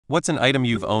What's an item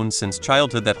you've owned since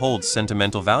childhood that holds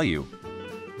sentimental value?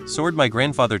 Sword my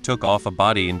grandfather took off a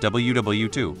body in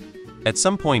WW2. At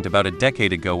some point about a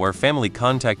decade ago our family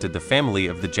contacted the family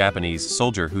of the Japanese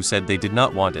soldier who said they did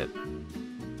not want it.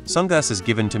 Sunglasses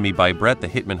given to me by Bret the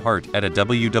Hitman Hart at a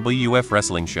WWF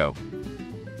wrestling show.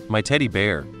 My teddy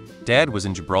bear. Dad was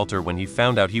in Gibraltar when he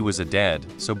found out he was a dad,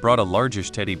 so brought a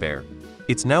largish teddy bear.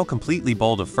 It's now completely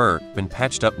bald of fur, been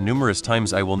patched up numerous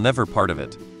times, I will never part of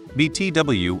it.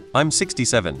 BTW, I'm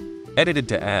 67. Edited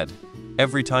to add.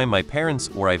 Every time my parents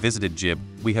or I visited Jib,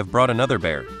 we have brought another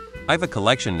bear. I've a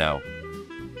collection now.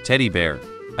 Teddy bear.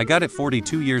 I got it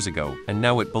 42 years ago, and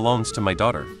now it belongs to my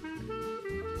daughter.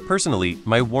 Personally,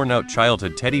 my worn-out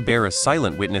childhood teddy bear a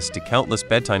silent witness to countless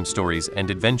bedtime stories and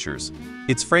adventures.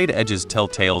 Its frayed edges tell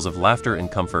tales of laughter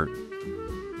and comfort.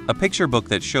 A picture book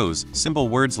that shows simple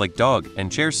words like dog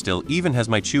and chair still even has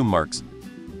my chew marks.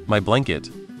 My blanket.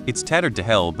 It's tattered to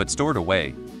hell but stored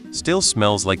away. Still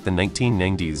smells like the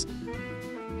 1990s.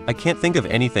 I can't think of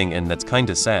anything, and that's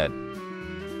kinda sad.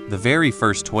 The very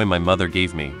first toy my mother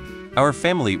gave me. Our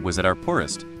family was at our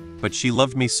poorest, but she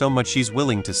loved me so much she's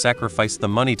willing to sacrifice the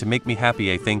money to make me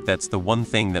happy. I think that's the one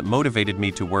thing that motivated me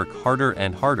to work harder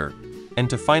and harder, and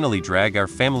to finally drag our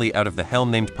family out of the hell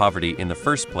named poverty in the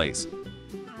first place.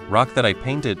 Rock that I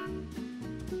painted.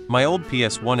 My old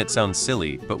PS1. It sounds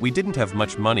silly, but we didn't have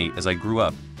much money as I grew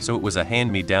up, so it was a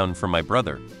hand-me-down from my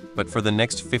brother. But for the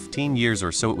next 15 years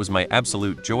or so it was my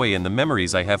absolute joy, and the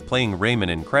memories I have playing Rayman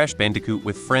and Crash Bandicoot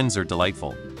with friends are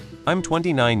delightful. I'm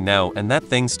 29 now and that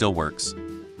thing still works.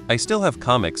 I still have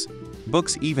comics,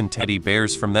 books, even teddy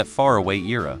bears from that faraway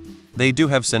era. They do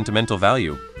have sentimental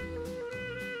value.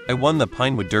 I won the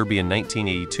Pinewood Derby in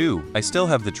 1982, I still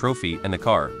have the trophy and the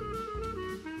car.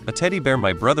 A teddy bear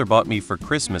my brother bought me for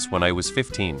Christmas when I was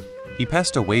 15. He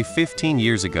passed away 15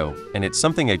 years ago, and it's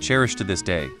something I cherish to this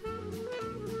day.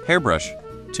 Hairbrush.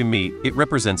 To me, it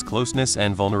represents closeness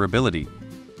and vulnerability.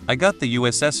 I got the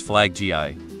USS Flag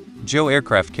G.I. Joe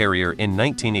aircraft carrier in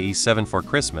 1987 for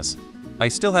Christmas. I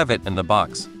still have it in the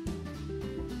box.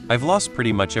 I've lost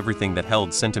pretty much everything that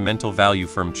held sentimental value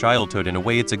from childhood. In a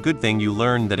way it's a good thing. You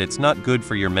learn that it's not good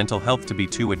for your mental health to be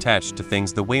too attached to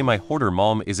things the way my hoarder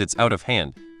mom is. It's out of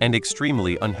hand and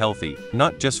extremely unhealthy,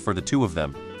 not just for the two of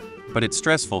them, but it's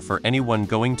stressful for anyone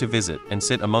going to visit and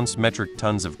sit amongst metric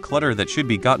tons of clutter that should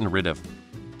be gotten rid of.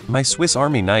 My Swiss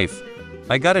Army knife.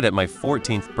 I got it at my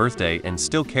 14th birthday and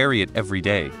still carry it every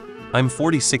day. I'm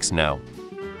 46 now.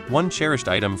 One cherished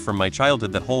item from my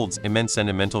childhood that holds immense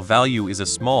sentimental value is a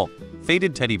small,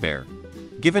 faded teddy bear.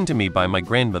 Given to me by my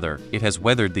grandmother, it has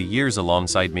weathered the years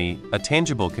alongside me, a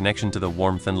tangible connection to the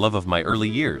warmth and love of my early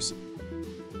years.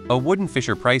 A wooden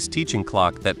Fisher-Price teaching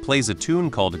clock that plays a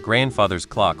tune called Grandfather's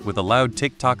Clock with a loud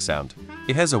tick-tock sound.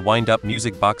 It has a wind-up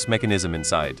music box mechanism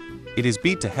inside. It is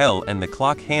beat to hell and the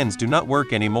clock hands do not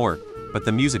work anymore, but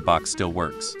the music box still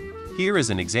works. Here is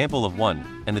an example of one,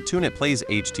 and the tune it plays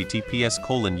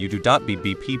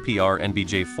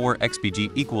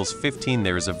https://u2.bbppr/nbj4xbg = 15.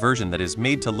 There is a version that is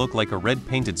made to look like a red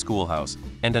painted schoolhouse,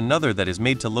 and another that is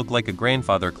made to look like a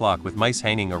grandfather clock with mice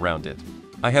hanging around it.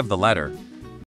 I have the latter.